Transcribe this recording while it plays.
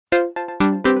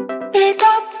Wake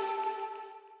up.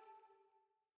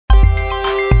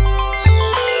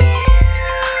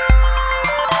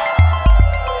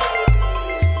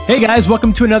 Hey guys,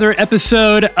 welcome to another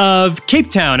episode of Cape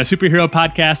Town, a superhero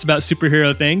podcast about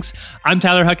superhero things. I'm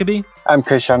Tyler Huckabee. I'm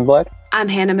Chris Youngblood. I'm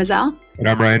Hannah Mazzell. And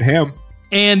I'm Ryan Ham.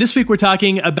 And this week we're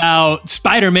talking about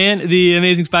Spider-Man, the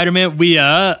Amazing Spider-Man. We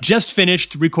just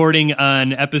finished recording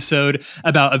an episode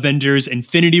about Avengers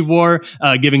Infinity War,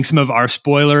 giving some of our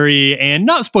spoilery and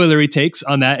not spoilery takes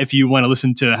on that. If you want to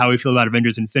listen to how we feel about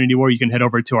Avengers Infinity War, you can head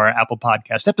over to our Apple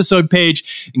Podcast episode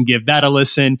page and give that a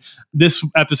listen. This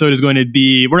episode is going to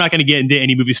be, we're not going to get into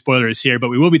any movie spoilers here, but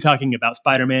we will be talking about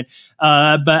Spider-Man.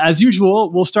 But as usual,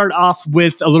 we'll start off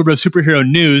with a little bit of superhero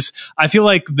news. I feel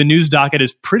like the news docket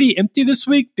is pretty empty this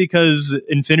week because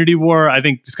Infinity War, I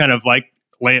think, just kind of like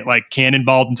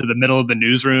cannonballed into the middle of the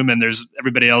newsroom, and there's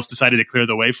everybody else decided to clear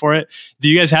the way for it. Do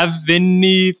you guys have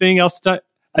anything else to talk?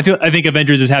 I think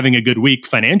Avengers is having a good week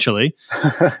financially.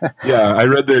 Yeah, I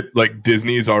read that like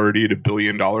Disney's already at $1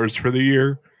 billion for the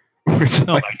year. Which,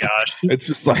 oh my gosh! It's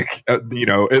just like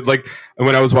it like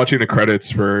when I was watching the credits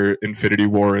for Infinity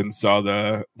War and saw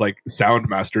the like sound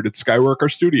mastered at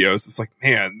Skywalker Studios. It's like,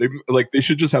 man, they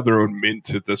should just have their own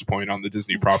mint at this point on the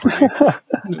Disney property.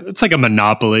 It's like a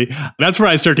monopoly. That's where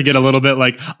I start to get a little bit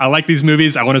like, I like these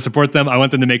movies. I want to support them. I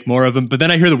want them to make more of them. But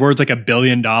then I hear the words like $1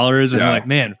 billion, and I'm like,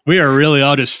 man, we are really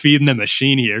all just feeding the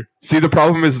machine here. See, the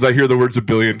problem is I hear the words $1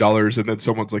 billion, and then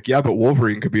someone's like, yeah, but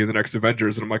Wolverine could be in the next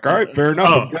Avengers, and I'm like, all right, fair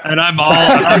enough. Oh, and I'm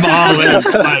all in.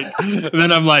 Like,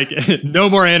 then I'm like, no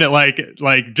more in it.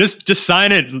 Like just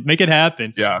sign it, make it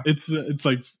happen. Yeah, it's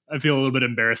like I feel a little bit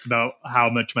embarrassed about how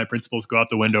much my principles go out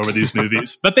the window over these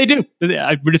movies, but they do.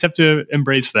 We just have to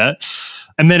embrace that.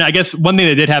 And then I guess one thing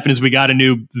that did happen is we got a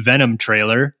new Venom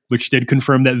trailer, which did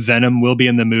confirm that Venom will be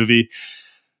in the movie.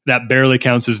 That barely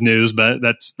counts as news, but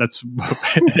that's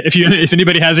if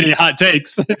anybody has any hot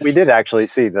takes. We did actually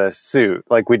see the suit.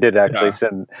 Like we did actually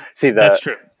see the that's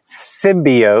true.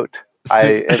 Symbiote.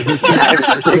 I was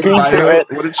sticking to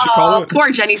it. What did she call it? Poor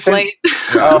Jenny Slate.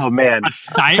 Oh man, a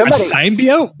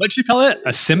symbiote? What'd you call it?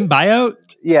 A symbiote?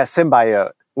 Yeah,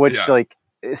 symbiote. Which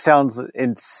it sounds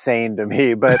insane to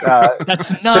me, but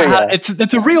that's not.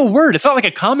 That's a real word. It's not like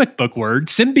a comic book word.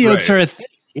 Symbiotes are a thing.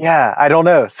 Yeah, I don't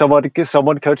know. Someone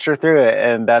coached her through it,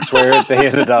 and that's where they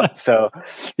ended up. So,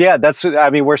 yeah,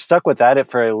 we're stuck with that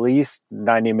for at least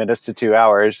 90 minutes to 2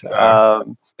 hours.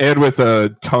 And with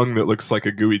a tongue that looks like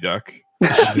a gooey duck.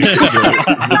 It's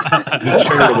a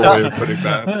charitable way of putting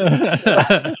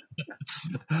that.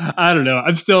 I don't know.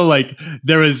 I'm still like,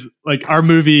 there was like our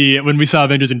movie, when we saw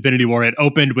Avengers Infinity War, it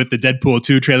opened with the Deadpool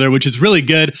 2 trailer, which is really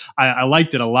good. I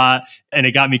liked it a lot, and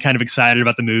it got me kind of excited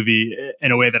about the movie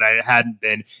in a way that I hadn't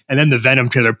been. And then the Venom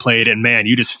trailer played, and man,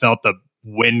 you just felt the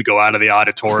wind go out of the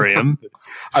auditorium.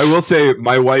 I will say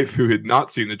my wife, who had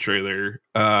not seen the trailer,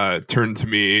 turned to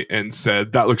me and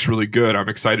said, "That looks really good. I'm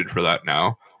excited for that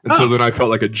now." And so then I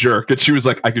felt like a jerk. And she was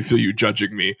like, "I could feel you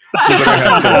judging me." So then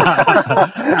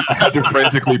I had to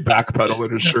frantically backpedal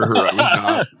and assure her I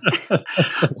was not.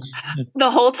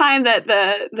 The whole time that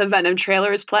the Venom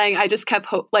trailer was playing, I just kept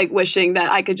wishing that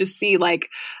I could just see like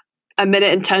a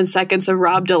minute and 10 seconds of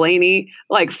Rob Delaney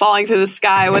like falling through the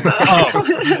sky with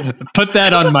a put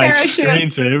that on my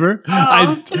screensaver.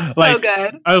 So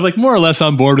good. I was like more or less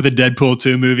on board with the Deadpool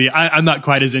 2 movie. I'm not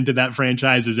quite as into that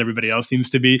franchise as everybody else seems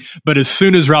to be, but as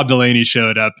soon as Rob Delaney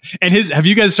showed up, and have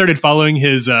you guys started following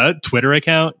his Twitter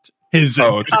account? It's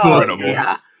incredible.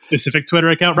 Yeah. Specific Twitter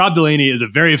account. Rob Delaney is a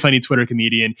very funny Twitter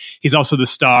comedian. He's also the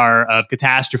star of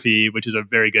Catastrophe, which is a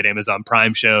very good Amazon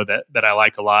Prime show that I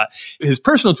like a lot. His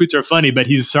personal tweets are funny, but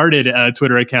he's started a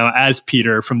Twitter account as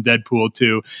Peter from Deadpool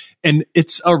 2, and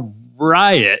it's a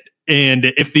riot.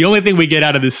 And if the only thing we get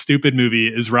out of this stupid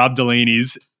movie is Rob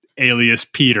Delaney's alias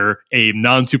Peter, a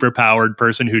non-superpowered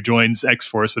person who joins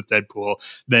X-Force with Deadpool,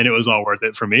 then it was all worth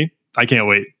it for me. I can't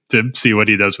wait to see what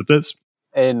he does with this.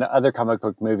 In other comic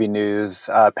book movie news,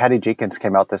 Patty Jenkins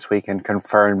came out this week and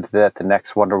confirmed that the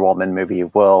next Wonder Woman movie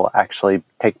will actually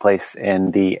take place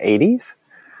in the 80s.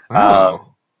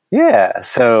 Yeah,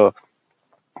 so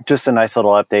just a nice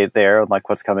little update there on like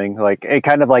what's coming. Like it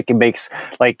kind of like it makes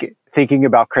like thinking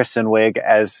about Kristen Wiig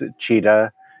as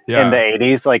Cheetah in the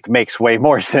 80s like makes way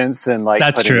more sense than like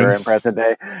putting her in present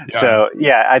day. Yeah. So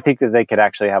yeah, I think that they could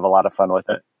actually have a lot of fun with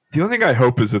it. The only thing I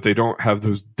hope is that they don't have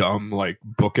those dumb like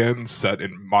bookends set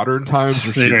in modern times.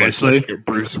 Seriously, like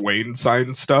Bruce Wayne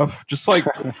sign stuff. Just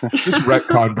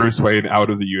retcon Bruce Wayne out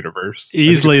of the universe.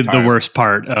 Easily the worst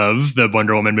part of the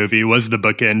Wonder Woman movie was the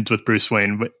bookend with Bruce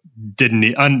Wayne.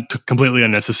 Completely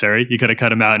unnecessary. You could have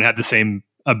cut him out and had the same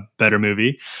a better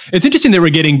movie. It's interesting that we're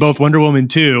getting both Wonder Woman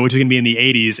 2, which is going to be in the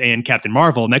 80s, and Captain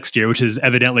Marvel next year, which is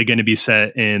evidently going to be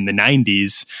set in the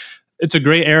 90s. It's a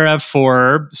great era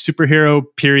for superhero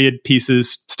period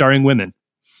pieces starring women.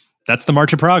 That's the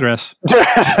march of progress.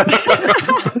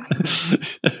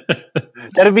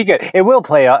 That'd be good. It will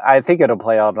play out. I think it'll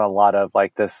play out on a lot of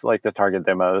like this, like the Target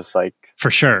demos, like for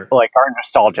sure, like our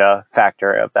nostalgia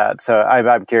factor of that. So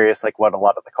I'm curious, like what a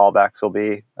lot of the callbacks will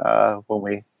be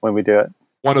when we do it.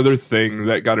 One other thing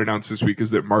that got announced this week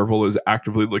is that Marvel is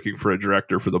actively looking for a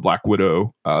director for the Black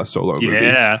Widow solo movie.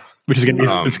 Yeah, which is going to be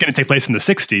it's going to take place in the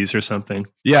 60s or something.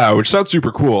 Yeah, which sounds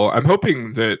super cool. I'm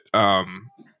hoping that.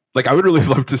 Like, I would really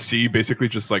love to see basically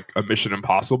just like a Mission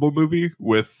Impossible movie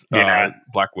with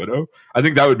Black Widow. I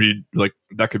think that would be like,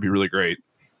 that could be really great.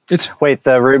 Wait,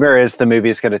 the rumor is the movie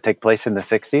is going to take place in the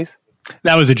 60s?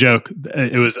 That was a joke.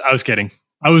 I was kidding.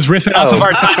 I was riffing off of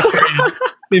our time period.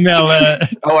 Female. I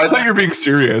thought you were being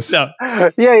serious. No.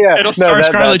 Yeah. It'll star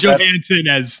Scarlett Johansson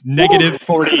as negative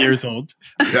 40 years old.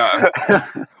 Yeah.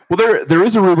 Well, there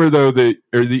is a rumor though that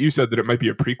you said that it might be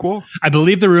a prequel. I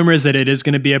believe the rumor is that it is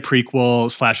going to be a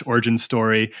prequel / origin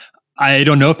story. I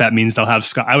don't know if that means they'll have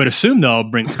I would assume they'll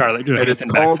bring Scarlett Johansson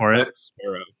back for it.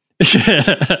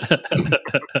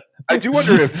 I do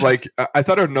wonder if like I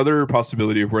thought another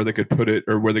possibility of where they could put it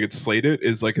or where they could slate it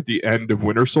is like at the end of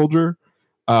Winter Soldier.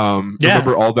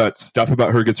 Remember all that stuff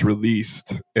about her gets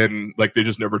released and like they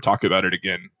just never talk about it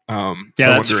again. So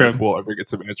I wonder if we'll ever get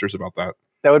some answers about that.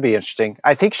 That would be interesting.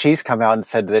 I think she's come out and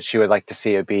said that she would like to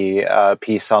see it be a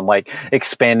piece on like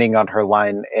expanding on her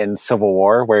line in Civil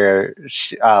War where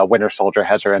Winter Soldier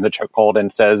has her in the chokehold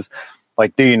and says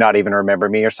like, "Do you not even remember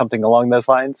me?" or something along those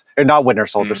lines. Or not Winter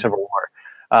Soldier, Civil War.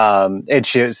 And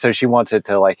she wants it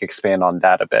to like expand on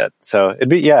that a bit. So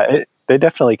they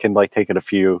definitely can like take it a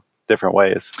few different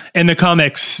ways. In the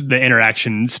comics, the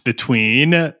interactions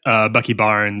between Bucky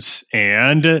Barnes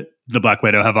and the Black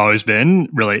Widow have always been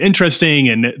really interesting,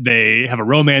 and they have a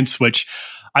romance, which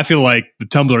I feel like the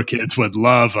Tumblr kids would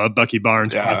love a Bucky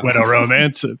Barnes Black Widow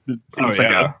romance. It seems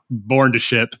like a born to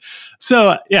ship.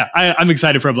 So I'm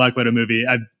excited for a Black Widow movie.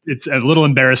 It's a little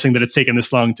embarrassing that it's taken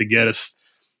this long to get us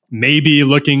maybe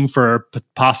looking for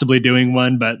possibly doing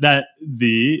one, but that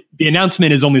the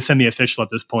announcement is only semi-official at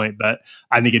this point, but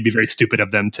I think it'd be very stupid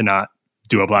of them to not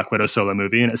do a Black Widow solo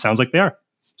movie, and it sounds like they are.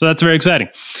 So that's very exciting.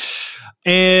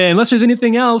 And unless there's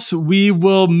anything else, we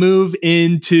will move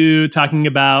into talking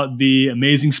about the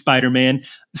Amazing Spider-Man.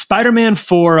 Spider-Man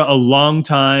for a long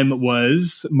time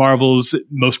was Marvel's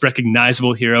most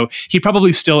recognizable hero. He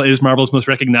probably still is Marvel's most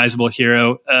recognizable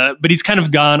hero, but he's kind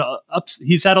of gone up.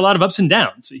 He's had a lot of ups and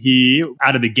downs. He,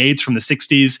 out of the gates from the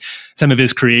 60s, some of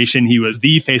his creation, he was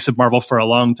the face of Marvel for a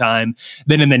long time.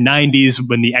 Then in the 90s,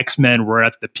 when the X-Men were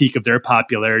at the peak of their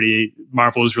popularity,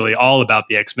 Marvel was really all about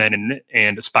the X-Men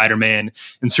and Spider-Man.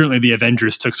 And certainly the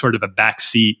Avengers took sort of a back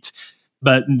seat.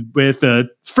 But with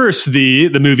first the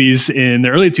movies in the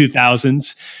early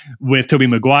 2000s with Tobey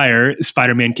Maguire,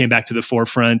 Spider-Man came back to the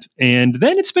forefront. And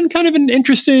then it's been kind of an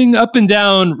interesting up and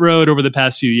down road over the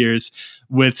past few years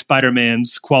with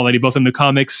Spider-Man's quality, both in the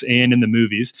comics and in the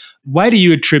movies. Why do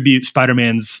you attribute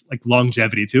Spider-Man's like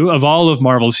longevity to? Of all of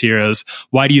Marvel's heroes,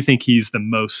 why do you think he's the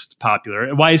most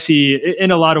popular? Why is he,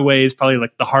 in a lot of ways, probably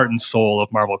like the heart and soul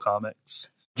of Marvel Comics?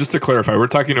 Just to clarify, we're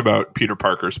talking about Peter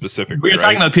Parker specifically. We're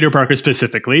talking about Peter Parker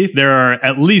specifically. There are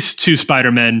at least 2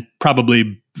 Spider-Men,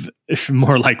 probably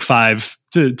more like 5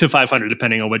 to 500,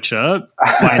 depending on which line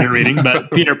you're reading. But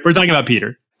we're talking about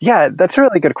Peter. Yeah, that's a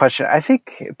really good question. I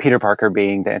think Peter Parker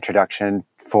being the introduction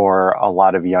for a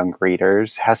lot of young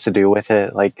readers has to do with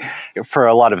it. Like for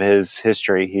a lot of his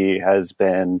history, he has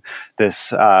been this,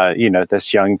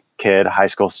 this young kid, high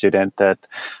school student that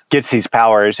gets these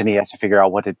powers and he has to figure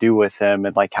out what to do with them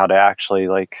and like how to actually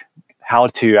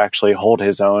hold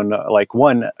his own, like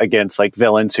one against like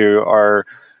villains who are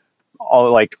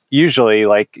all like usually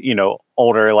like,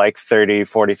 older, like 30,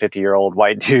 40, 50-year-old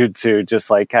white dudes who just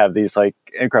like have these like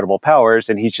incredible powers.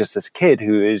 And he's just this kid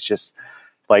who is just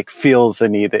like feels the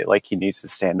need that like he needs to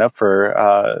stand up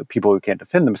for people who can't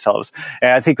defend themselves.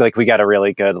 And I think like we got a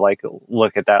really good like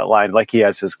look at that line. Like he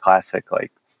has his classic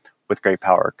like with great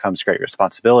power comes great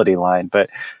responsibility line. But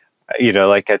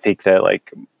like I think that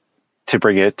like to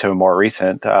bring it to a more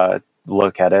recent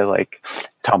look at it, like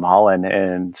Tom Holland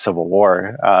in Civil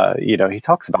War, he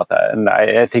talks about that, and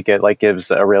I think it like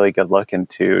gives a really good look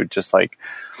into just like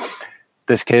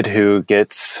this kid who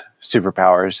gets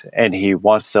superpowers and he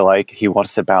wants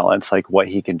to balance like what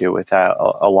he can do with that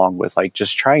along with like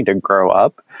just trying to grow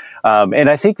up. And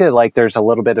I think that like there's a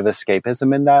little bit of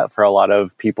escapism in that for a lot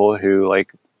of people who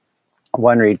like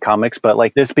one-read comics, but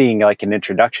like this being like an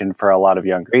introduction for a lot of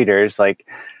young readers, like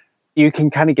you can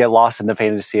kind of get lost in the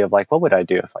fantasy of like, what would I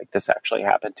do if like this actually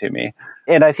happened to me?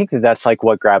 And I think that that's like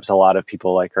what grabs a lot of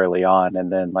people like early on. And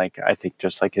then like, I think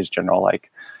just like his general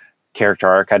like character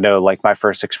arc. I know like my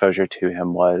first exposure to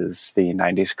him was the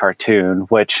 90s cartoon,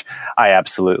 which I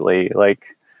absolutely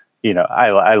like, you know,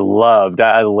 I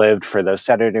lived for those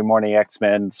Saturday morning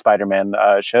X-Men, Spider-Man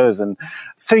shows. And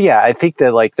so, yeah, I think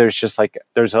that like, there's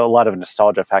a lot of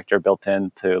nostalgia factor built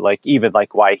into like, even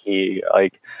like why he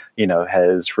like, you know,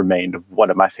 has remained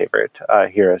one of my favorite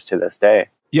heroes to this day.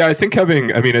 Yeah. I think having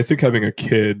a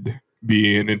kid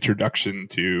be an introduction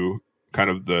to kind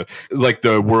of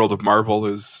the world of Marvel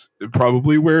is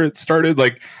probably where it started.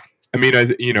 Like, I mean,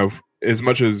 as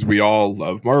much as we all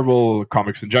love Marvel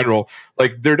comics in general,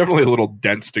 like they're definitely a little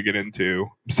dense to get into.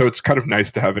 So it's kind of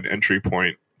nice to have an entry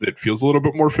point that feels a little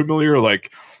bit more familiar,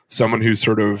 like someone who's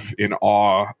sort of in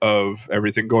awe of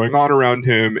everything going on around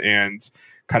him and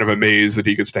kind of amazed that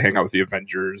he gets to hang out with the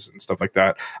Avengers and stuff like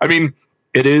that. I mean,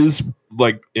 it is,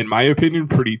 like, in my opinion,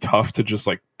 pretty tough to just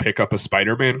like pick up a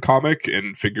Spider-Man comic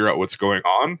and figure out what's going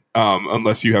on,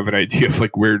 unless you have an idea of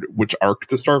like which arc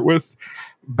to start with.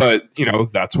 But, you know,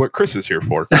 that's what Chris is here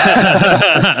for.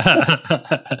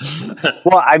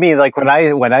 Well, I mean, like when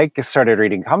I started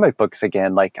reading comic books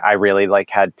again, like I really like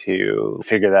had to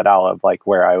figure that out of like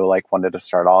where I like wanted to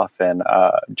start off. And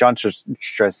John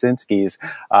Straczynski's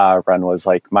run was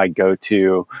like my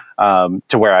go-to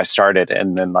to where I started.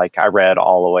 And then like I read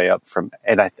all the way up from,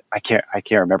 and I can't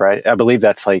remember. I believe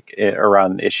that's like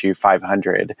around issue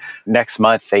 500. Next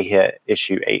month they hit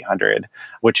issue 800,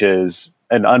 which is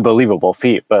an unbelievable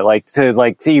feat. But like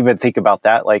to even think about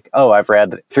that, like, oh, I've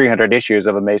read 300 issues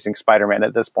of Amazing Spider-Man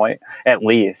at this point, at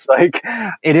least. Like,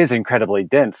 it is incredibly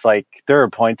dense. Like, there are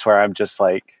points where I'm just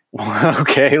like,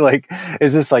 okay, like,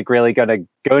 is this like really going to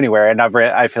go anywhere? And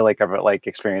I feel like I've like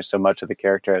experienced so much of the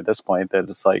character at this point that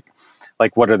it's like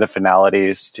what are the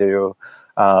finalities to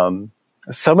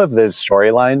some of those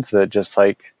storylines that just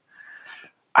like,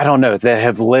 I don't know, that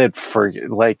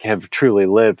have truly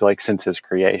lived like since his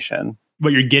creation.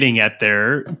 What you're getting at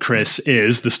there, Chris,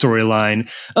 is the storyline.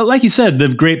 Like you said, the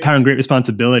great power and great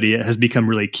responsibility has become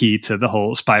really key to the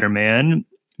whole Spider-Man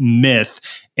myth.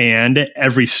 And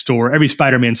every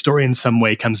Spider-Man story in some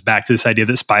way comes back to this idea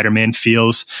that Spider-Man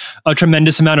feels a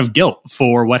tremendous amount of guilt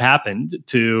for what happened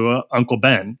to Uncle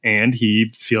Ben. And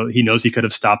he knows he could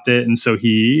have stopped it. And so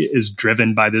he is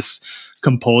driven by this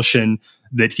compulsion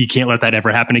that he can't let that ever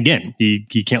happen again. He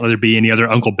can't let there be any other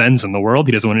Uncle Bens in the world.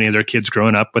 He doesn't want any other kids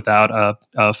growing up without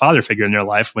a father figure in their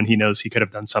life when he knows he could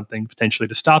have done something potentially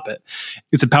to stop it.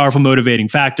 It's a powerful motivating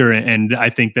factor. And I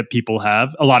think that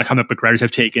a lot of comic book writers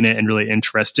have taken it in really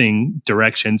interesting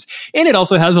directions. And it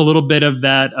also has a little bit of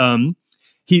that,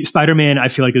 Spider-Man, I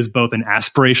feel like, is both an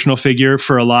aspirational figure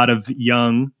for a lot of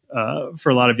young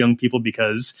people,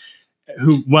 because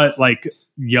what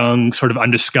young sort of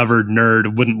undiscovered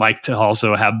nerd wouldn't like to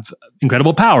also have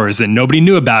incredible powers and nobody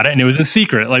knew about it and it was a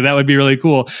secret? Like, that would be really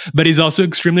cool. But he's also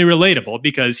extremely relatable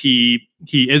because he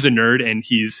is a nerd and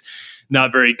he's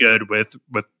not very good with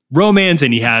romance,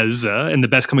 and he has in the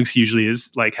best comics he usually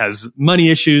has money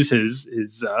issues.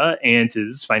 His aunt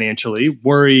is financially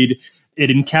worried. It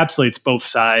encapsulates both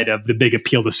sides of the big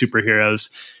appeal to superheroes.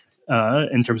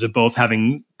 In terms of both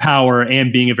having power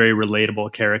and being a very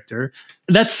relatable character.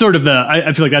 That's sort of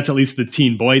I feel like that's at least the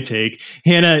teen boy take.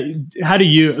 Hannah, how do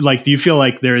you do you feel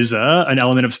like there's an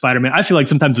element of Spider-Man? I feel like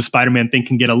sometimes the Spider-Man thing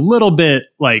can get a little bit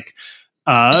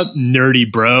nerdy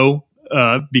bro,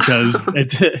 because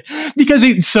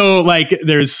it's so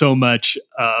there's so much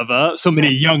of so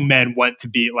many young men want to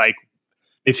be like,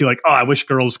 they feel like, oh, I wish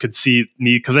girls could see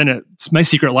me because then it's my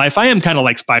secret life. I am kind of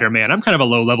like Spider-Man. I'm kind of a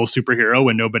low-level superhero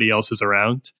when nobody else is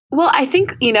around. Well, I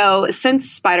think, since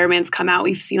Spider-Man's come out,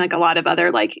 we've seen a lot of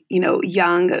other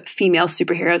young female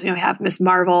superheroes. We have Miss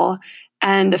Marvel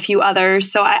and a few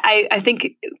others. So I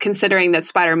think, considering that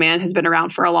Spider-Man has been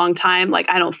around for a long time,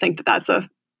 I don't think that that's a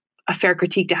fair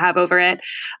critique to have over it.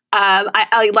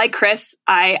 I like Chris.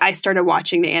 I started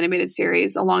watching the animated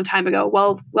series a long time ago,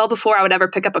 well before I would ever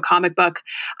pick up a comic book.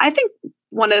 I think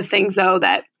one of the things, though,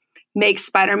 that makes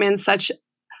Spider-Man such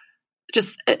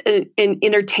just an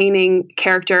entertaining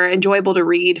character, enjoyable to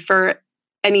read for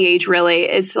any age, really,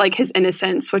 is his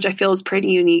innocence, which I feel is pretty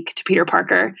unique to Peter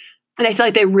Parker. And I feel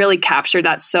like they really captured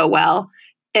that so well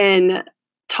in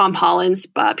Tom Holland's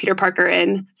Peter Parker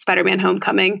in Spider-Man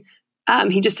Homecoming.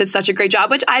 He just did such a great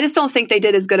job, which I just don't think they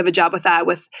did as good of a job with that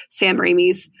with Sam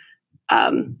Raimi's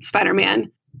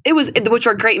Spider-Man. Which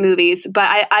were great movies, but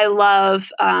I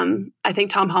love, I think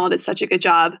Tom Holland did such a good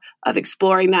job of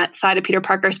exploring that side of Peter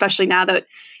Parker, especially now that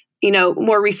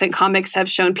more recent comics have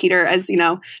shown Peter as,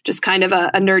 just kind of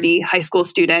a nerdy high school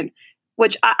student,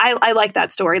 which I like that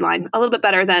storyline a little bit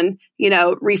better than,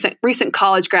 recent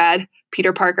college grad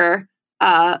Peter Parker,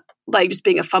 like just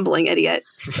being a fumbling idiot.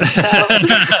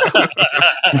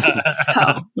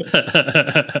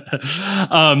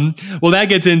 Well, that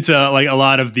gets into like a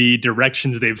lot of the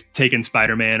directions they've taken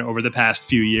Spider-Man over the past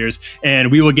few years,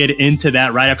 and we will get into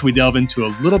that right after we delve into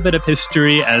a little bit of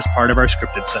history as part of our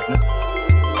scripted segment.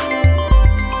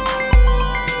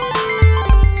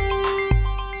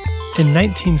 In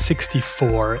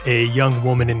 1964, a young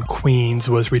woman in Queens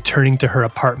was returning to her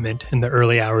apartment in the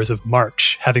early hours of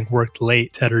March, having worked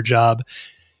late at her job.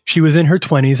 She was in her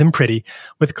 20s and pretty,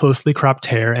 with closely cropped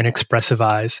hair and expressive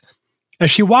eyes. As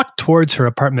she walked towards her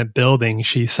apartment building,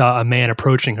 she saw a man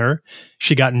approaching her.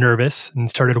 She got nervous and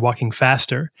started walking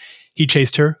faster. He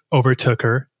chased her, overtook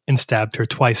her, and stabbed her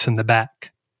twice in the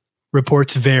back.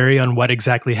 Reports vary on what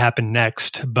exactly happened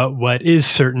next, but what is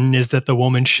certain is that the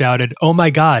woman shouted, "Oh my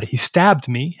God, he stabbed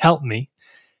me, help me."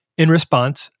 In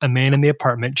response, a man in the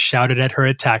apartment shouted at her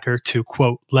attacker to,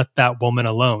 quote, "Let that woman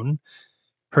alone."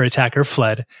 Her attacker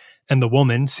fled, and the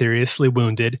woman, seriously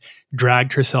wounded,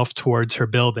 dragged herself towards her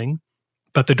building,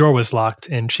 but the door was locked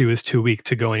and she was too weak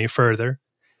to go any further.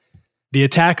 The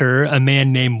attacker, a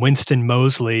man named Winston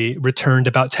Mosley, returned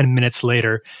about 10 minutes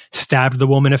later, stabbed the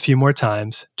woman a few more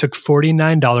times, took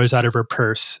 $49 out of her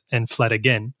purse, and fled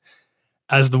again.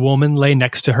 As the woman lay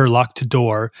next to her locked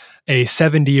door, a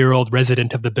 70-year-old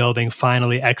resident of the building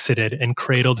finally exited and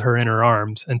cradled her in her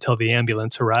arms until the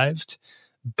ambulance arrived.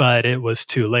 But it was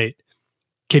too late.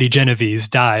 Kitty Genovese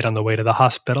died on the way to the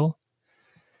hospital.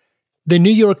 The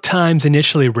New York Times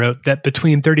initially wrote that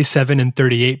between 37 and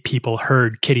 38 people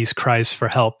heard Kitty's cries for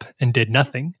help and did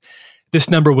nothing. This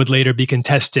number would later be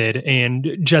contested,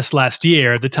 and just last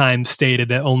year, the Times stated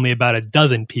that only about a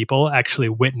dozen people actually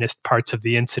witnessed parts of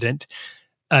the incident.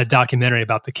 A documentary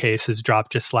about the case has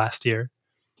dropped just last year.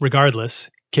 Regardless,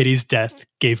 Kitty's death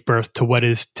gave birth to what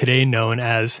is today known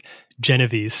as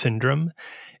Genovese syndrome.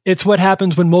 It's what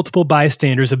happens when multiple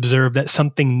bystanders observe that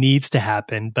something needs to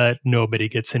happen, but nobody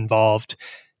gets involved.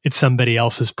 It's somebody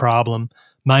else's problem.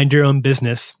 Mind your own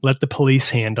business. Let the police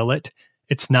handle it.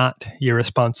 It's not your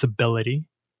responsibility.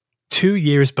 2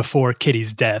 years before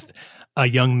Kitty's death, a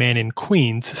young man in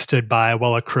Queens stood by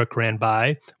while a crook ran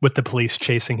by, with the police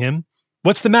chasing him.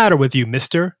 "What's the matter with you,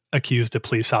 mister?" accused a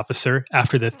police officer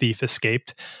after the thief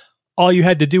escaped. "All you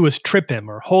had to do was trip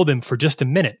him or hold him for just a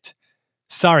minute."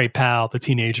 "Sorry, pal," the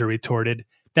teenager retorted.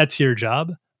 "That's your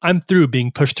job. I'm through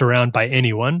being pushed around by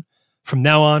anyone. From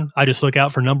now on, I just look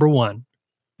out for number one."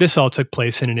 This all took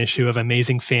place in an issue of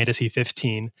Amazing Fantasy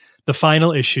 15, the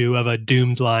final issue of a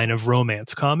doomed line of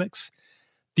romance comics.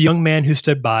 The young man who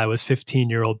stood by was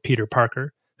 15-year-old Peter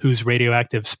Parker, whose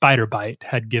radioactive spider bite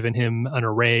had given him an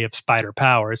array of spider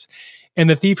powers, and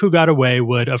the thief who got away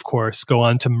would, of course, go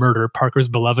on to murder Parker's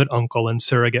beloved uncle and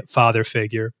surrogate father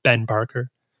figure, Ben Parker.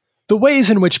 The ways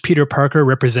in which Peter Parker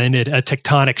represented a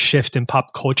tectonic shift in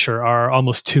pop culture are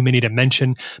almost too many to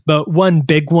mention, but one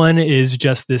big one is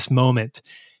just this moment.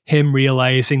 Him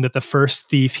realizing that the first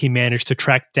thief he managed to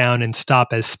track down and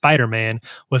stop as Spider-Man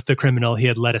was the criminal he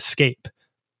had let escape.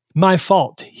 "My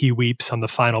fault," he weeps on the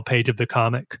final page of the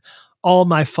comic. "All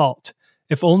my fault.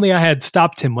 If only I had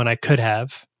stopped him when I could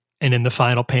have." And in the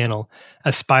final panel,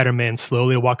 as Spider-Man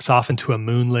slowly walks off into a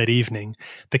moonlit evening,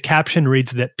 the caption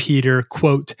reads that Peter,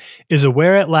 quote, "is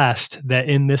aware at last that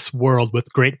in this world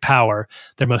with great power,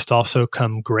 there must also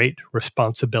come great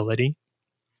responsibility."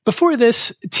 Before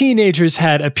this, teenagers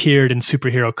had appeared in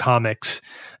superhero comics,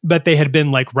 but they had been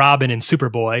like Robin and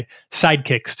Superboy,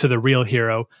 sidekicks to the real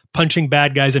hero, punching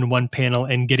bad guys in one panel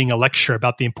and getting a lecture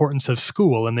about the importance of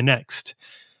school in the next.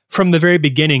 From the very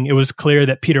beginning, it was clear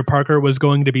that Peter Parker was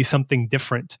going to be something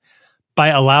different. By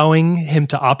allowing him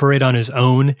to operate on his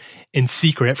own, in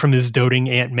secret from his doting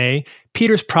Aunt May,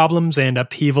 Peter's problems and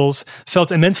upheavals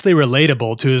felt immensely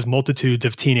relatable to his multitudes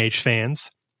of teenage fans.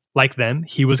 Like them,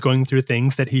 he was going through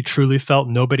things that he truly felt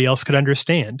nobody else could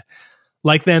understand.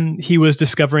 Like them, he was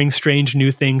discovering strange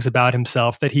new things about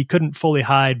himself that he couldn't fully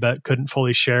hide but couldn't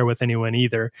fully share with anyone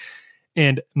either.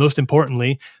 And most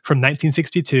importantly, from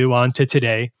 1962 on to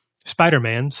today,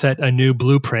 Spider-Man set a new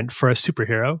blueprint for a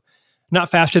superhero.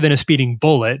 Not faster than a speeding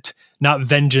bullet, not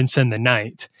vengeance in the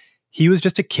night. He was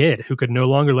just a kid who could no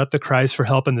longer let the cries for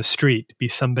help in the street be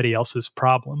somebody else's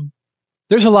problem.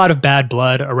 There's a lot of bad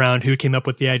blood around who came up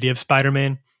with the idea of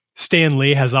Spider-Man. Stan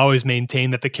Lee has always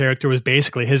maintained that the character was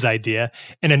basically his idea,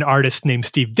 and an artist named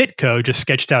Steve Ditko just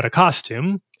sketched out a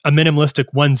costume, a minimalistic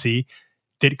onesie.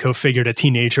 Ditko figured a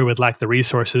teenager would lack the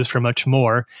resources for much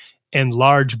more, and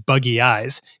large, buggy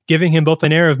eyes, giving him both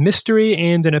an air of mystery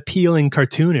and an appealing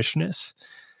cartoonishness.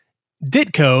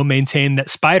 Ditko maintained that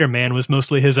Spider-Man was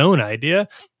mostly his own idea,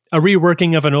 a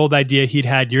reworking of an old idea he'd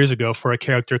had years ago for a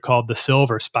character called the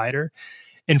Silver Spider.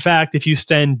 In fact, if you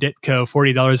send Ditko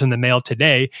 $40 in the mail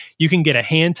today, you can get a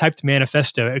hand-typed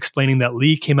manifesto explaining that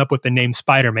Lee came up with the name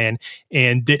Spider-Man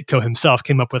and Ditko himself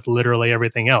came up with literally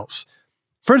everything else.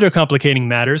 Further complicating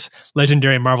matters,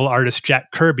 legendary Marvel artist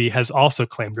Jack Kirby has also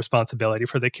claimed responsibility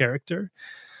for the character.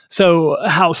 So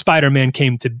how Spider-Man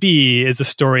came to be is a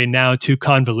story now too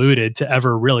convoluted to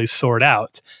ever really sort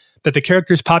out. But the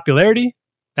character's popularity?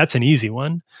 That's an easy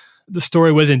one. The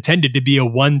story was intended to be a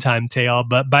one-time tale,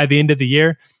 but by the end of the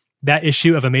year, that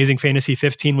issue of Amazing Fantasy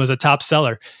 15 was a top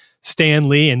seller. Stan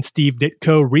Lee and Steve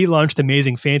Ditko relaunched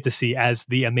Amazing Fantasy as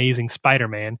The Amazing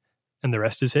Spider-Man, and the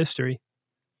rest is history.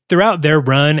 Throughout their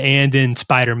run and in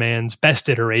Spider-Man's best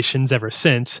iterations ever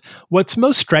since, what's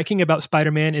most striking about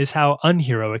Spider-Man is how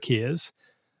unheroic he is.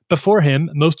 Before him,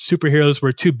 most superheroes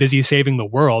were too busy saving the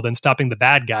world and stopping the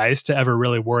bad guys to ever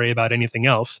really worry about anything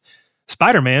else.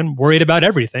 Spider-Man worried about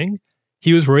everything.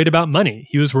 He was worried about money.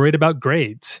 He was worried about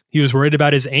grades. He was worried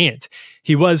about his aunt.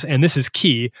 He was, and this is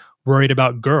key, worried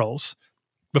about girls.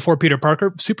 Before Peter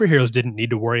Parker, superheroes didn't need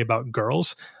to worry about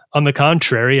girls. On the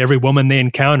contrary, every woman they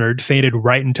encountered faded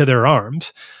right into their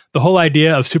arms. The whole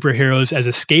idea of superheroes as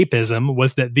escapism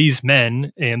was that these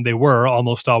men, and they were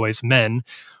almost always men,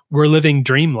 were living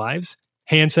dream lives,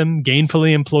 handsome,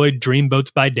 gainfully employed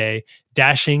dreamboats by day,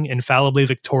 dashing, infallibly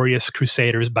victorious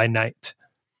crusaders by night.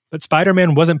 But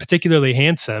Spider-Man wasn't particularly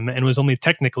handsome and was only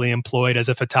technically employed as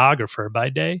a photographer by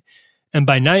day. And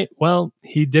by night, well,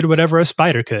 he did whatever a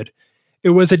spider could.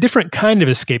 It was a different kind of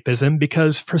escapism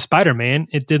because for Spider-Man,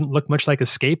 it didn't look much like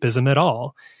escapism at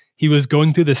all. He was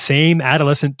going through the same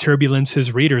adolescent turbulence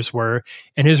his readers were,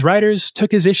 and his writers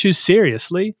took his issues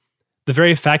seriously. The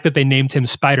very fact that they named him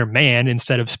Spider-Man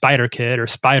instead of Spider-Kid or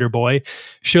Spider-Boy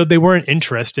showed they weren't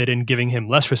interested in giving him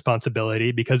less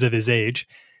responsibility because of his age.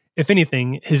 If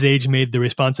anything, his age made the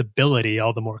responsibility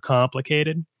all the more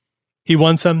complicated. He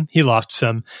won some, he lost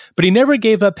some, but he never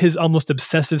gave up his almost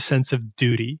obsessive sense of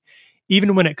duty.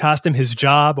 Even when it cost him his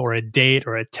job or a date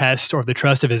or a test or the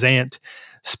trust of his aunt,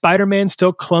 Spider-Man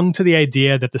still clung to the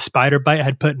idea that the spider bite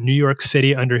had put New York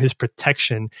City under his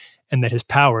protection and that his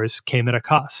powers came at a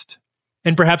cost.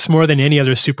 And perhaps more than any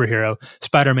other superhero,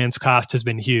 Spider-Man's cost has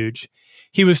been huge.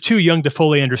 He was too young to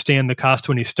fully understand the cost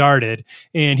when he started,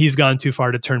 and he's gone too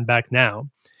far to turn back now.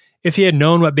 If he had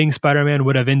known what being Spider-Man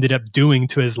would have ended up doing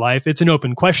to his life, it's an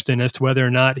open question as to whether or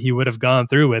not he would have gone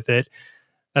through with it.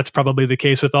 That's probably the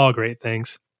case with all great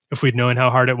things. If we'd known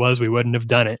how hard it was, we wouldn't have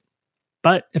done it.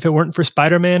 But if it weren't for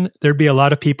Spider-Man, there'd be a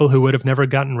lot of people who would have never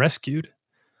gotten rescued.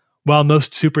 While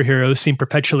most superheroes seem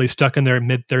perpetually stuck in their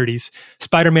mid-30s,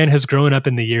 Spider-Man has grown up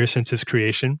in the years since his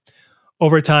creation.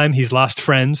 Over time, he's lost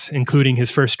friends, including his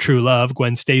first true love,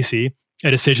 Gwen Stacy, a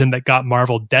decision that got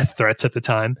Marvel death threats at the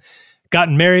time,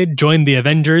 gotten married, joined the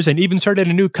Avengers, and even started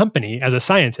a new company as a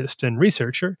scientist and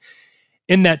researcher.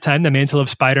 In that time, the mantle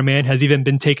of Spider-Man has even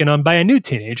been taken on by a new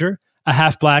teenager, a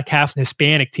half-black,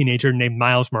 half-Hispanic teenager named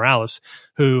Miles Morales,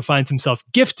 who finds himself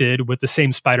gifted with the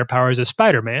same spider powers as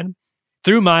Spider-Man.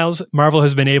 Through Miles, Marvel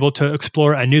has been able to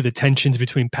explore anew the tensions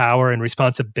between power and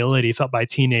responsibility felt by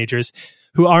teenagers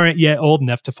who aren't yet old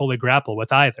enough to fully grapple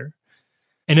with either.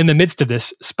 And in the midst of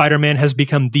this, Spider-Man has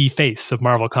become the face of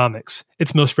Marvel Comics,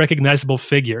 its most recognizable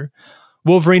figure.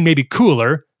 Wolverine may be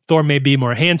cooler, Thor may be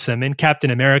more handsome, and Captain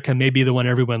America may be the one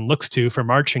everyone looks to for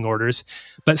marching orders,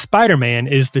 but Spider-Man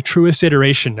is the truest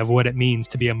iteration of what it means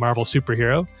to be a Marvel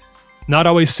superhero. Not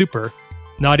always super,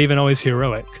 not even always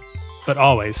heroic, but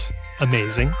always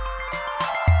amazing.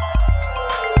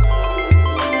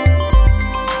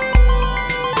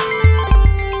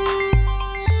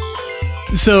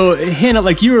 So, Hannah,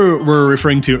 like you were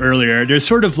referring to earlier,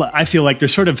 I feel like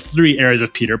there's sort of three eras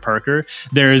of Peter Parker.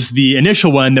 There's the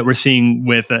initial one that we're seeing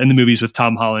with in the movies with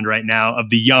Tom Holland right now of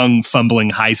the young, fumbling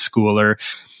high schooler.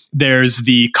 There's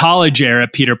the college era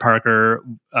Peter Parker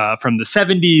from the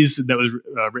 70s that was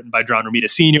written by John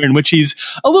Romita Sr., in which he's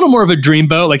a little more of a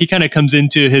dreamboat. Like he kind of comes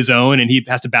into his own and he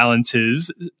has to balance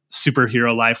his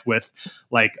superhero life with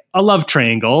like a love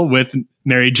triangle with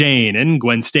Mary Jane and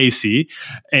Gwen Stacy.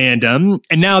 And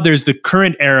now there's the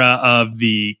current era of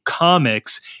the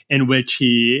comics in which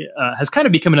he has kind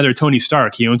of become another Tony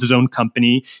Stark. He owns his own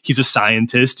company. He's a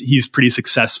scientist. He's pretty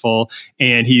successful.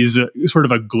 And he's sort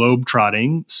of a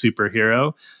globe-trotting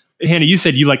superhero. Hannah, you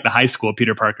said you like the high school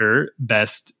Peter Parker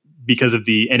best because of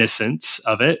the innocence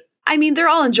of it. I mean, they're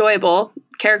all enjoyable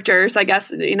characters, I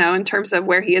guess, in terms of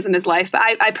where he is in his life. But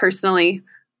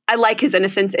I I like his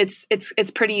innocence.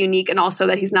 It's pretty unique, and also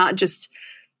that he's not just,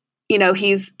 you know,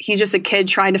 he's just a kid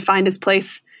trying to find his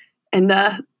place in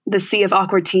the sea of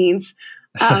awkward teens,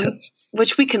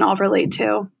 which we can all relate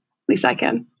to. At least I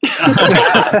can. I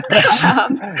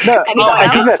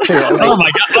think that's true. Like, oh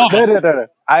my god! No.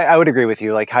 I would agree with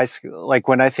you. Like high school, like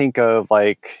when I think of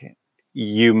like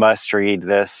you must read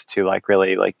this to like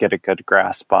really like get a good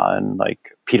grasp on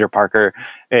like Peter Parker.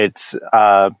 It's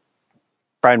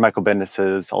Brian Michael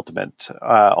Bendis's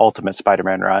ultimate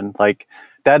Spider-Man run. Like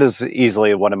that is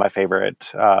easily one of my favorite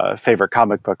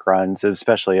comic book runs,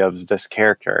 especially of this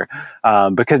character,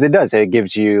 because it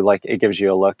gives you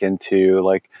a look into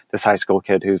like this high school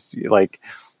kid who's like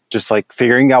just like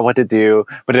figuring out what to do,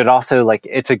 but it also like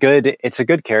it's a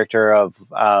good character of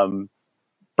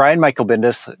Brian Michael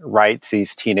Bendis writes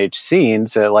these teenage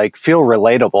scenes that like feel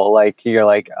relatable. Like you're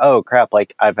like, oh crap,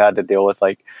 like I've had to deal with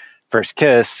like first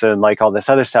kiss and like all this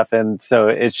other stuff, and so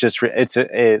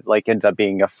it like ends up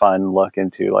being a fun look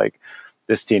into like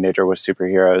this teenager with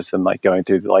superheroes and like going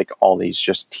through like all these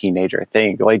just teenager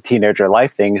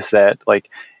life things that like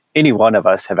any one of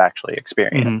us have actually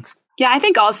experienced. Yeah, I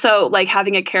think also like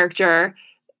having a character,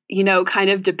 you know, kind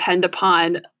of depend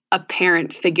upon a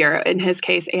parent figure, in his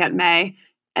case Aunt May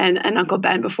and Uncle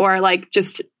Ben before, like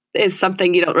just is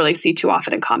something you don't really see too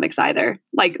often in comics either.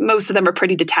 Like most of them are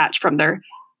pretty detached from their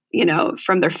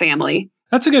family.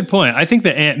 That's a good point. I think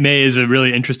that Aunt May is a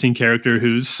really interesting character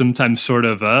who's sometimes sort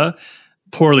of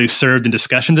poorly served in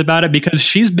discussions about it, because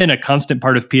she's been a constant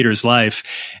part of Peter's life.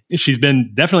 She's been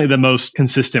definitely the most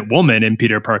consistent woman in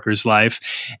Peter Parker's life.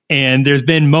 And there's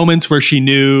been moments where she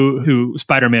knew who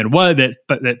Spider-Man was,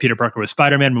 that Peter Parker was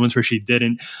Spider-Man, moments where she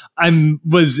didn't. I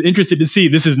was interested to see,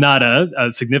 this is not a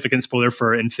significant spoiler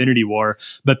for Infinity War,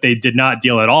 but they did not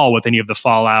deal at all with any of the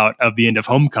fallout of the end of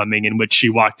Homecoming, in which she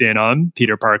walked in on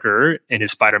Peter Parker in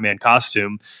his Spider-Man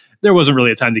costume. There wasn't really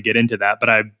a time to get into that, but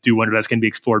I do wonder if that's going to be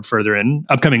explored further in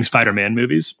upcoming Spider-Man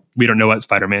movies. We don't know what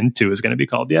Spider-Man 2 is going to be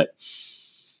called yet.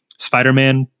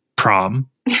 Spider-Man Prom.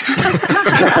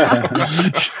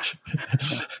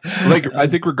 Like, I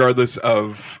think regardless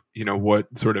of, you know,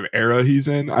 what sort of era he's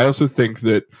in, I also think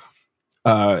that,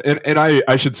 and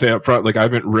I should say up front, like I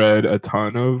haven't read a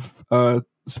ton of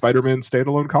Spider-Man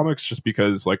standalone comics, just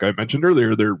because, like I mentioned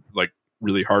earlier, they're like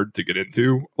really hard to get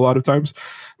into a lot of times.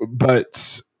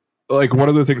 But like one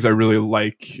of the things I really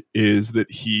like is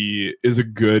that he is a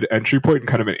good entry point and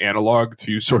kind of an analog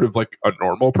to sort of like a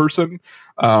normal person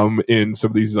in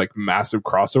some of these like massive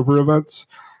crossover events.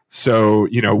 So,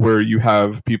 you know, where you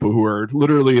have people who are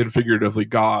literally and figuratively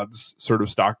gods sort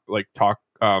of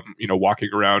walking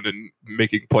around and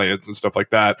making plans and stuff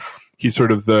like that. He's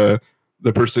sort of the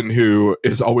person who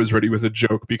is always ready with a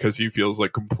joke because he feels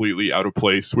like completely out of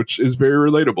place, which is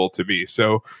very relatable to me.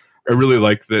 So I really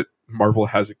like that Marvel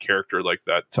has a character like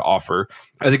that to offer.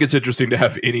 I think it's interesting to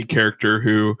have any character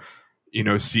who, you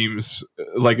know, seems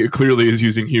like it clearly is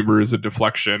using humor as a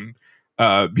deflection,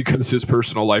 because his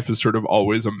personal life is sort of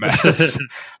always a mess.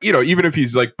 You know, even if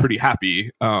he's like pretty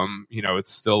happy, you know,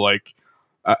 it's still like,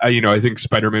 I think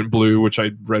Spider-Man Blue, which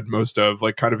I read most of,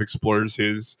 like kind of explores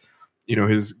his, you know,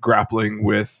 his grappling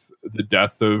with the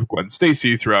death of Gwen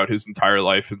Stacy throughout his entire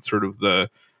life and sort of the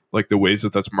ways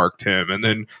that that's marked him. And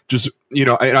then just, you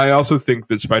know, I also think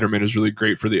that Spider-Man is really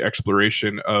great for the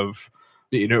exploration of,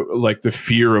 you know, like the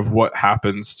fear of what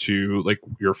happens to like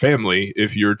your family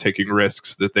if you're taking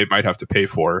risks that they might have to pay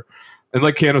for. And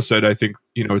like Keanu said, I think,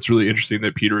 you know, it's really interesting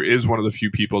that Peter is one of the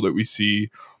few people that we see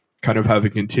kind of have a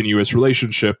continuous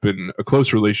relationship and a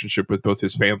close relationship with both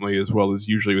his family as well as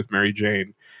usually with Mary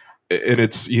Jane. And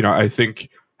it's, you know, I think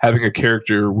having a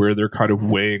character where they're kind of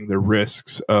weighing the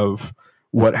risks of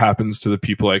what happens to the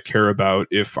people I care about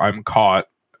if I'm caught,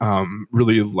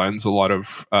 really lends a lot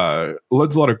of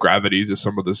gravity to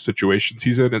some of the situations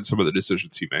he's in and some of the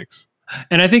decisions he makes.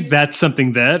 And I think that's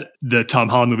something that the Tom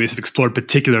Holland movies have explored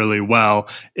particularly well,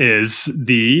 is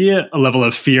the level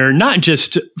of fear, not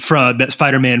just that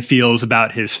Spider-Man feels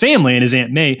about his family and his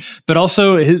Aunt May, but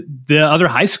also the other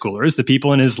high schoolers, the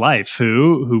people in his life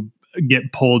who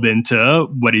get pulled into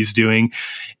what he's doing.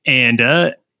 And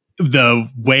the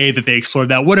way that they explored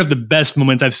that, one of the best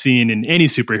moments I've seen in any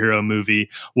superhero movie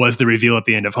was the reveal at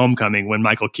the end of Homecoming when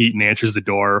Michael Keaton answers the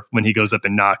door when he goes up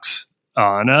and knocks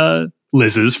on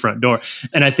Liz's front door.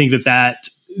 And I think that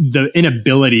the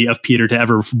inability of Peter to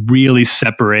ever really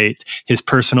separate his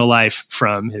personal life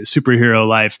from his superhero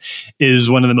life is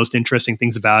one of the most interesting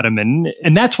things about him.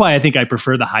 And that's why I think I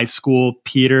prefer the high school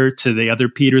Peter to the other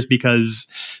Peters, because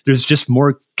there's just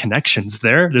more connections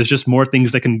there. There's just more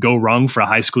things that can go wrong for a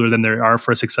high schooler than there are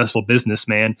for a successful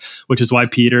businessman, which is why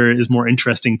Peter is more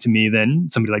interesting to me than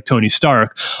somebody like Tony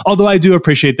Stark. Although I do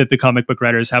appreciate that the comic book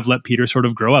writers have let Peter sort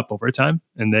of grow up over time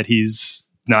and that he's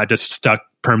not just stuck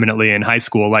permanently in high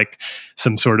school like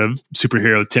some sort of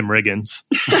superhero Tim Riggins.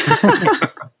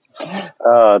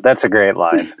 That's a great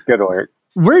line. Good work.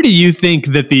 Where do you think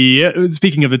that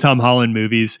speaking of the Tom Holland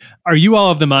movies, are you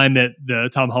all of the mind that the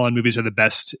Tom Holland movies are the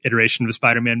best iteration of the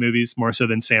Spider-Man movies, more so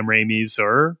than Sam Raimi's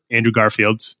or Andrew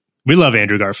Garfield's? We love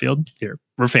Andrew Garfield here.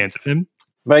 We're fans of him.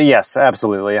 But yes,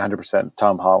 absolutely. 100%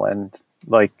 Tom Holland.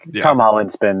 Tom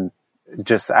Holland's been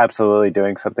just absolutely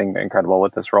doing something incredible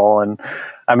with this role, and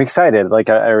I'm excited.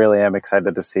 I really am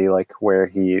excited to see where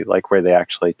they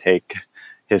actually take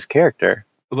his character.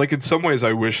 In some ways,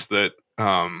 I wish that,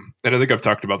 and I think I've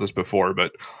talked about this before,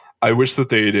 but I wish that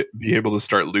they'd be able to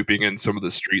start looping in some of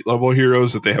the street level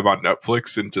heroes that they have on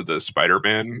Netflix into the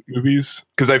Spider-Man movies,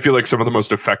 because I feel like some of the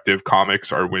most effective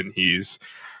comics are when he's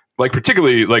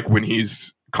particularly when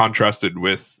he's contrasted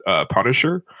with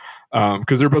Punisher.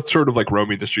 Because they're both sort of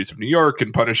roaming the streets of New York,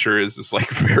 and Punisher is this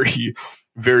very,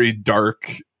 very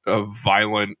dark,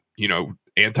 violent,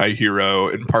 anti-hero,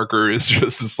 and Parker is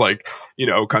just this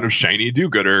kind of shiny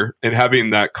do-gooder, and having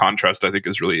that contrast I think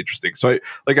is really interesting. So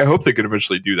I hope they could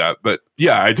eventually do that. But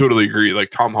yeah, I totally agree.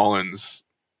 Tom Holland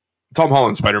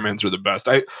Spider-Mans are the best.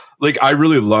 I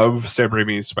really love Sam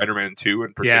Raimi's Spider-Man 2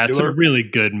 in particular. Yeah, it's a really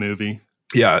good movie.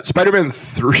 Yeah, Spider-Man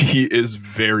 3 is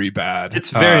very bad.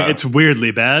 It's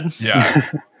weirdly bad. Yeah.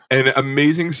 And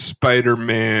Amazing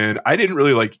Spider-Man, I didn't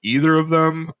really like either of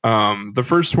them. The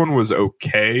first one was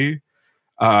okay,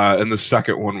 and the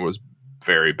second one was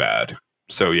very bad.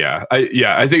 So yeah,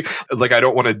 I think I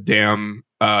don't want to damn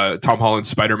Tom Holland's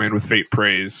Spider-Man with faint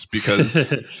praise,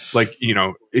 because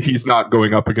he's not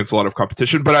going up against a lot of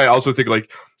competition. But I also think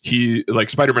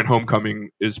Spider-Man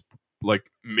Homecoming is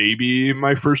maybe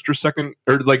my first or second,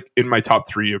 or in my top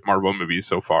 3 of Marvel movies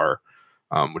so far,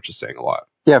 which is saying a lot.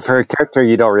 Yeah, for a character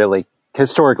you don't really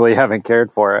historically haven't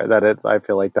cared for, I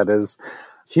feel like that is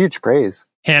huge praise.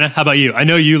 Hannah, how about you? I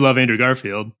know you love Andrew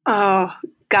Garfield. Oh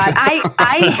God, I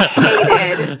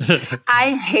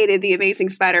hated The Amazing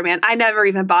Spider-Man. I never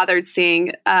even bothered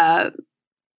seeing the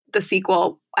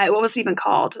sequel. What was it even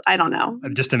called? I don't know.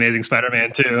 Just Amazing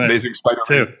Spider-Man 2. Amazing Spider-Man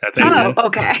 2. I think. Oh,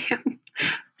 okay.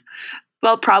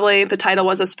 Well, probably the title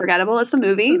was as forgettable as the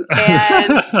movie. And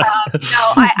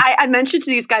I mentioned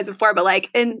to these guys before, but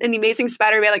in The Amazing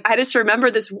Spider-Man, I just remember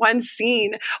this one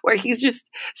scene where he's just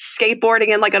skateboarding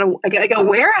in a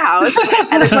warehouse,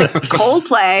 and there's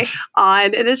Coldplay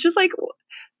on, and it's just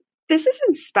this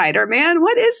isn't Spider-Man.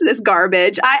 What is this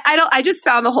garbage? I just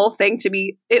found the whole thing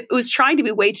it was trying to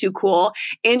be way too cool.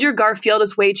 Andrew Garfield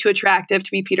is way too attractive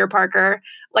to be Peter Parker.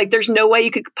 There's no way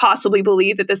you could possibly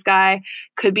believe that this guy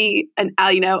could be an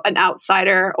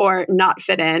outsider or not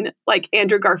fit in.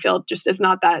 Andrew Garfield just is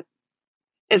not that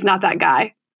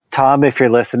guy. Tom, if you're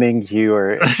listening, you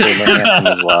are extremely handsome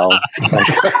as well. No,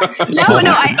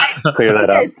 clear that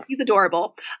up. He's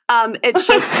adorable. It's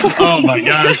just oh my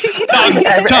gosh, Tom,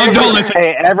 don't listen.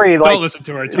 Hey, don't listen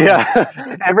to her. Tom.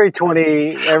 Yeah, every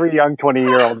young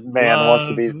 20-year-old man wants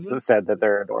to be said that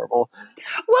they're adorable.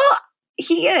 Well,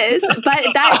 he is,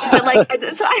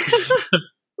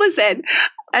 listen,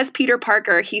 as Peter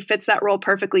Parker, he fits that role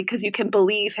perfectly, because you can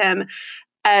believe him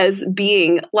as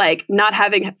being not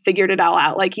having figured it all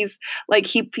out. He's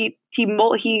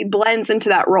he blends into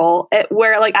that role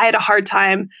where I had a hard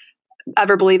time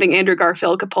ever believing Andrew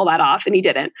Garfield could pull that off, and he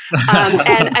didn't.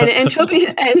 And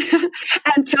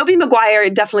Tobey Maguire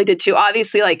definitely did too.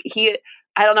 Obviously, I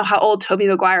don't know how old Tobey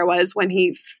Maguire was when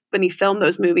he filmed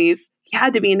those movies. He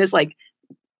had to be in his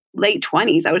late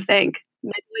 20s, I would think,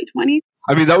 mid-late 20s.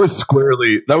 I mean, that was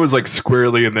squarely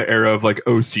in the era of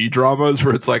OC dramas,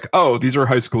 where it's oh, these are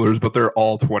high schoolers, but they're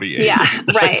all 28. Yeah,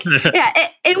 right. Yeah,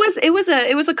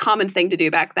 it was a common thing to do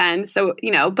back then. So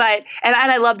but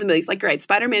I love the movies. Right,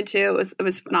 Spider-Man 2 it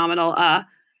was phenomenal.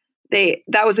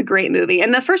 That was a great movie,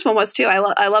 and the first one was too.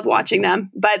 I love watching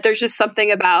them. But there's just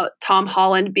something about Tom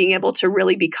Holland being able to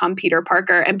really become Peter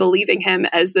Parker and believing him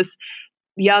as this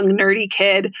young nerdy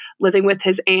kid living with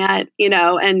his aunt,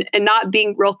 and not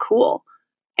being real cool.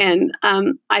 And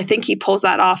I think he pulls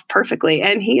that off perfectly,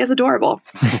 and he is adorable.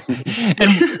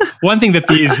 And one thing that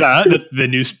these the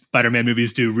new Spider-Man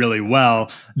movies do really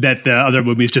well that the other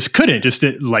movies just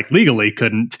legally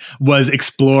couldn't, was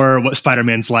explore what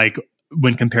Spider-Man's like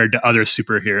when compared to other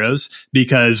superheroes,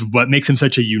 because what makes him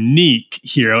such a unique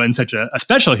hero and such a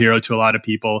special hero to a lot of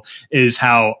people is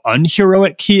how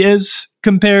unheroic he is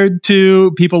compared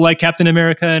to people like Captain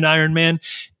America and Iron Man.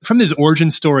 From his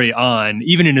origin story on,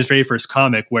 even in his very first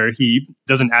comic, where he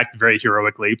doesn't act very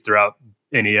heroically throughout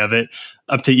any of it,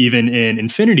 up to even in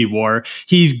Infinity War,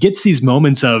 he gets these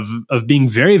moments of being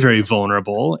very, very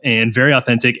vulnerable and very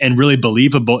authentic and really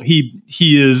believable. He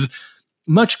is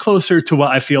much closer to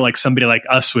what I feel like somebody like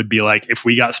us would be like if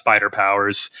we got spider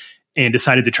powers and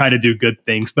decided to try to do good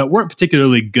things, but weren't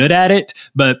particularly good at it,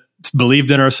 but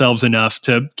believed in ourselves enough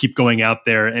to keep going out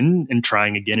there and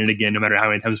trying again and again, no matter how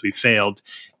many times we failed.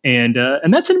 And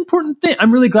that's an important thing.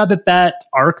 I'm really glad that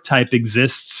archetype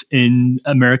exists in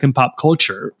American pop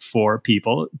culture for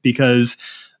people, because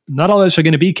not all of us are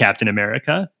going to be Captain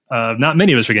America. Not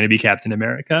many of us are going to be Captain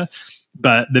America.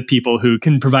 But the people who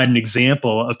can provide an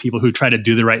example of people who try to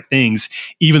do the right things,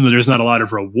 even though there's not a lot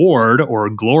of reward or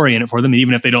glory in it for them,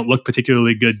 even if they don't look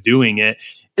particularly good doing it,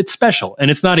 it's special. And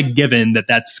it's not a given that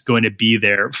that's going to be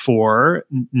there for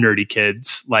nerdy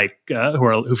kids like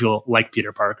who feel like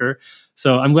Peter Parker.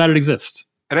 So I'm glad it exists.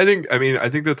 And I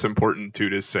think that's important too,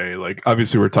 to say, like,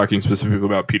 obviously we're talking specifically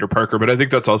about Peter Parker, but I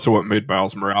think that's also what made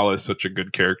Miles Morales such a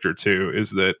good character too,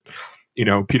 is that,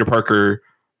 Peter Parker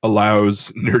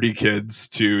allows nerdy kids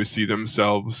to see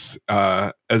themselves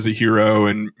as a hero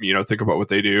and, think about what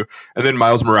they do. And then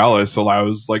Miles Morales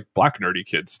allows like black nerdy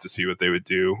kids to see what they would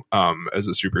do as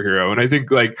a superhero. And I think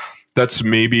like that's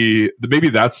maybe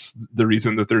that's the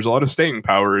reason that there's a lot of staying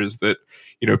power, is that,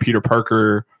 Peter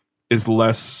Parker is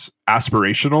less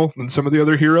aspirational than some of the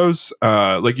other heroes.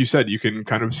 Like you said, you can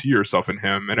kind of see yourself in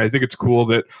him. And I think it's cool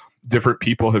that different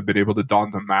people have been able to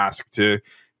don the mask to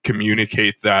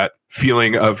communicate that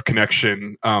feeling of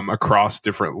connection across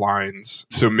different lines.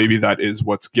 So maybe that is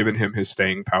what's given him his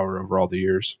staying power over all the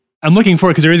years. I'm looking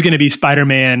forward, because there is going to be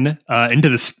Spider-Man into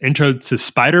the Intro to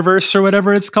Spider-Verse or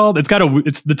whatever it's called.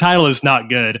 The title is not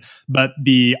good, but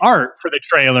the art for the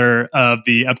trailer of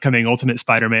the upcoming Ultimate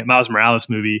Spider-Man Miles Morales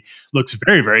movie looks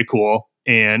very, very cool.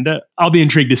 And I'll be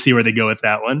intrigued to see where they go with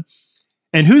that one.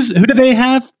 And who do they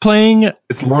have playing?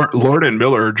 It's Lord and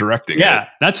Miller directing. Yeah,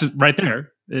 that's right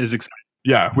there. It is exciting.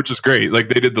 Yeah, which is great. Like,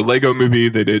 they did the Lego movie,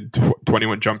 they did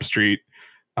 21 Jump Street,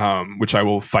 which I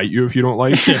will fight you if you don't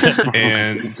like.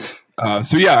 And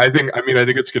so yeah, I think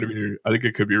it's going to be. I think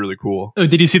it could be really cool. Oh,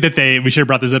 did you see that we should have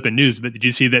brought this up in news, but did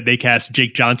you see that they cast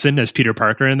Jake Johnson as Peter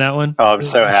Parker in that one? Oh, I'm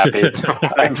so happy.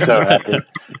 I'm so happy.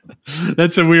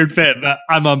 That's a weird fit, but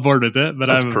I'm on board with it. But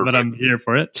I'm here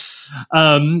for it.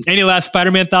 Any last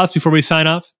Spider-Man thoughts before we sign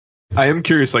off? I am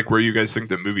curious, like, where you guys think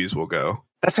the movies will go.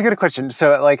 That's a good question.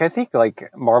 So, like, I think,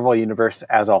 like, Marvel Universe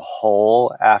as a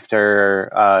whole,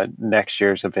 after next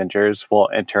year's Avengers, will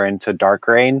enter into Dark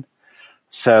Reign.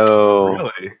 So,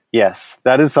 really? Yes,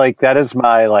 that is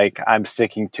my, like, I'm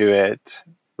sticking to it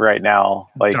right now.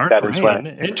 Like, Dark that Reign. is what.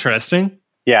 Interesting.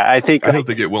 Yeah, I think. I hope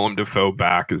they get Willem Dafoe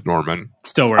back as Norman.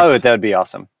 Still works. Oh, that would be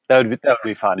awesome. That would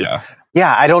be fun. Yeah.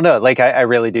 I don't know. Like, I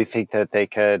really do think that they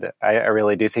could. I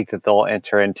really do think that they'll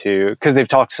enter into, because they've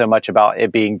talked so much about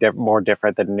it being more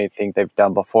different than anything they've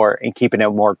done before and keeping it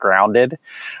more grounded.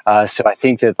 So I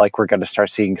think that, like, we're going to start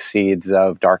seeing seeds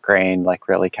of Dark Reign, like,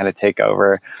 really kind of take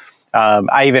over.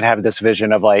 I even have this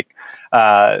vision of, like,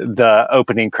 the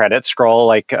opening credit scroll,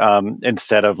 like,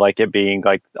 instead of, like, it being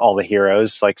like all the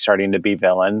heroes, like, starting to be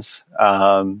villains.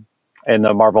 In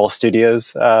the Marvel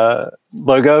Studios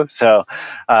logo. So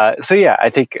yeah,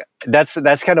 I think that's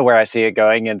kind of where I see it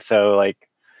going. And so, like,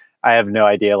 I have no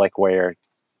idea, like, where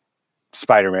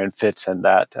Spider-Man fits in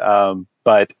that.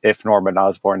 But if Norman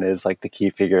Osborn is, like, the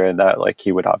key figure in that, like,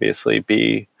 he would obviously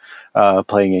be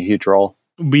playing a huge role.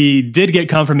 We did get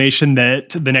confirmation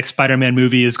that the next Spider-Man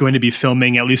movie is going to be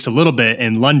filming at least a little bit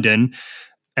in London.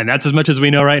 And that's as much as we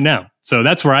know right now. So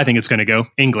that's where I think it's going to go.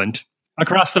 England.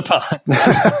 Across the pond.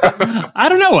 I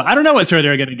don't know what's where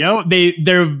they're going to go.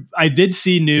 I did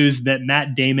see news that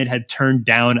Matt Damon had turned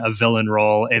down a villain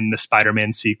role in the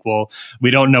Spider-Man sequel. We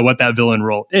don't know what that villain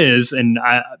role is, and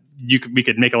we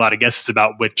could make a lot of guesses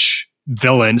about which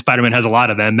villain. Spider-Man has a lot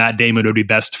of them. Matt Damon would be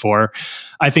best for.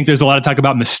 I think there's a lot of talk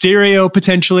about Mysterio,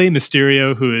 potentially.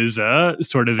 Mysterio, who is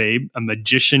sort of a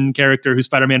magician character who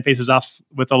Spider-Man faces off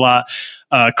with a lot.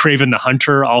 Kraven the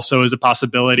Hunter also is a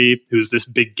possibility, who's this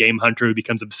big game hunter who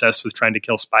becomes obsessed with trying to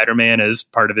kill Spider-Man as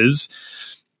part of his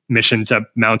mission to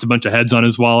mount a bunch of heads on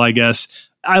his wall, I guess.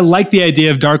 I like the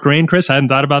idea of Dark Reign, Chris. I hadn't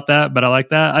thought about that, but I like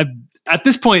that. At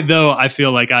this point, though, I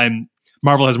feel like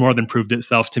Marvel has more than proved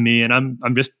itself to me, and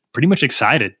I'm just pretty much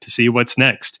excited to see what's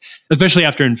next, especially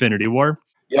after Infinity War.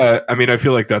 Yeah, I mean, I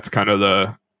feel like that's kind of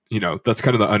that's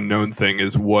kind of the unknown thing,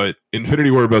 is what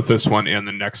Infinity War, both this one and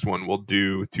the next one, will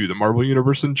do to the Marvel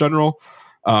Universe in general.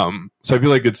 So I feel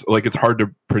like it's hard to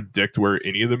predict where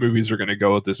any of the movies are going to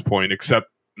go at this point, except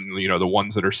the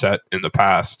ones that are set in the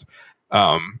past,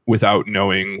 without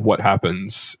knowing what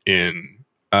happens in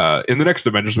the next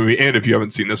Avengers movie, and if you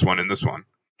haven't seen this one, in this one.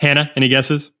 Hannah, any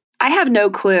guesses? I have no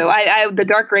clue. I the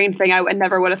Dark Reign thing, I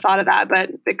never would have thought of that,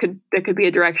 but it could be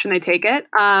a direction they take it.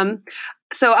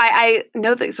 So I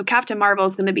know that. So Captain Marvel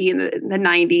is going to be in the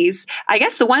 90s. I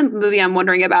guess the one movie I'm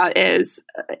wondering about is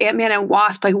Ant-Man and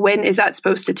Wasp. Like, when is that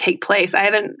supposed to take place?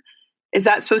 Is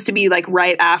that supposed to be like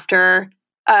right after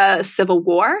Civil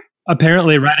War?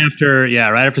 Apparently, right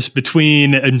after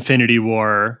between Infinity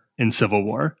War and Civil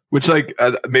War. Which,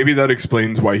 maybe that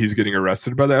explains why he's getting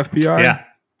arrested by the FBI. Yeah.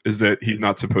 Is that he's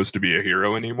not supposed to be a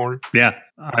hero anymore? Yeah.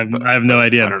 I have no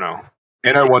idea. I don't know.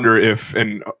 And I wonder if,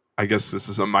 and I guess this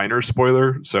is a minor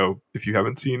spoiler, so if you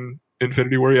haven't seen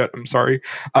Infinity War yet, I'm sorry.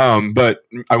 But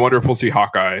I wonder if we'll see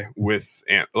Hawkeye with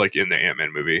in the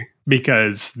Ant-Man movie.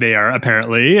 Because they are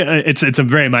apparently, it's a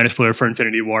very minor spoiler for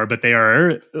Infinity War, but they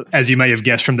are, as you might have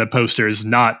guessed from the posters,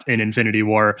 not in Infinity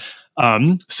War.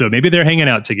 So maybe they're hanging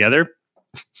out together.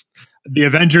 The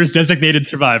Avengers designated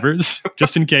survivors,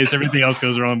 just in case everything else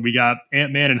goes wrong. We got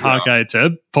Ant-Man and Hawkeye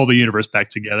to pull the universe back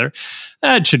together.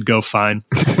 That should go fine.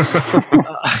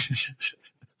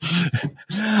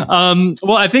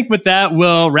 Well, I think with that,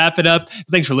 we'll wrap it up.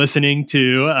 Thanks for listening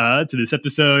to this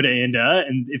episode. And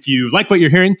if you like what you're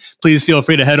hearing, please feel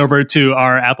free to head over to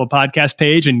our Apple Podcast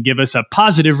page and give us a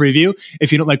positive review.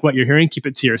 If you don't like what you're hearing, keep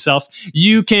it to yourself.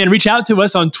 You can reach out to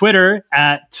us on Twitter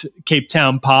at Cape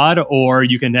Town Pod, or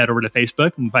you can head over to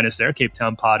Facebook and find us there, Cape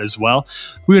Town Pod as well.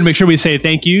 We want to make sure we say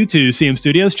thank you to CM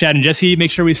Studios, Chad and Jesse.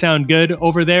 Make sure we sound good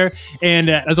over there.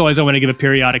 And as always, I want to give a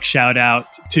periodic shout out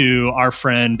to our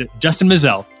friend Justin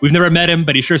Mazzell. We've never met him,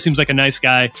 but he sure seems like a nice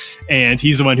guy, and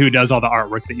he's the one who does all the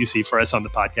artwork that you see for us on the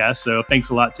podcast. So thanks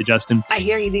a lot to Justin. I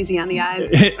hear he's easy on the eyes.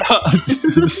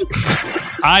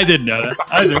 I didn't know that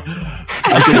either.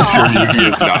 I can assure you he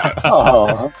is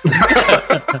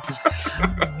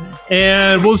not.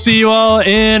 And we'll see you all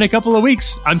in a couple of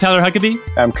weeks. I'm Tyler Huckabee.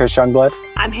 I'm Chris Youngblood.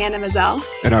 I'm Hannah Mazzell.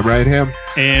 And I'm Ryan Ham.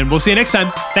 And we'll see you next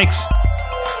time. Thanks.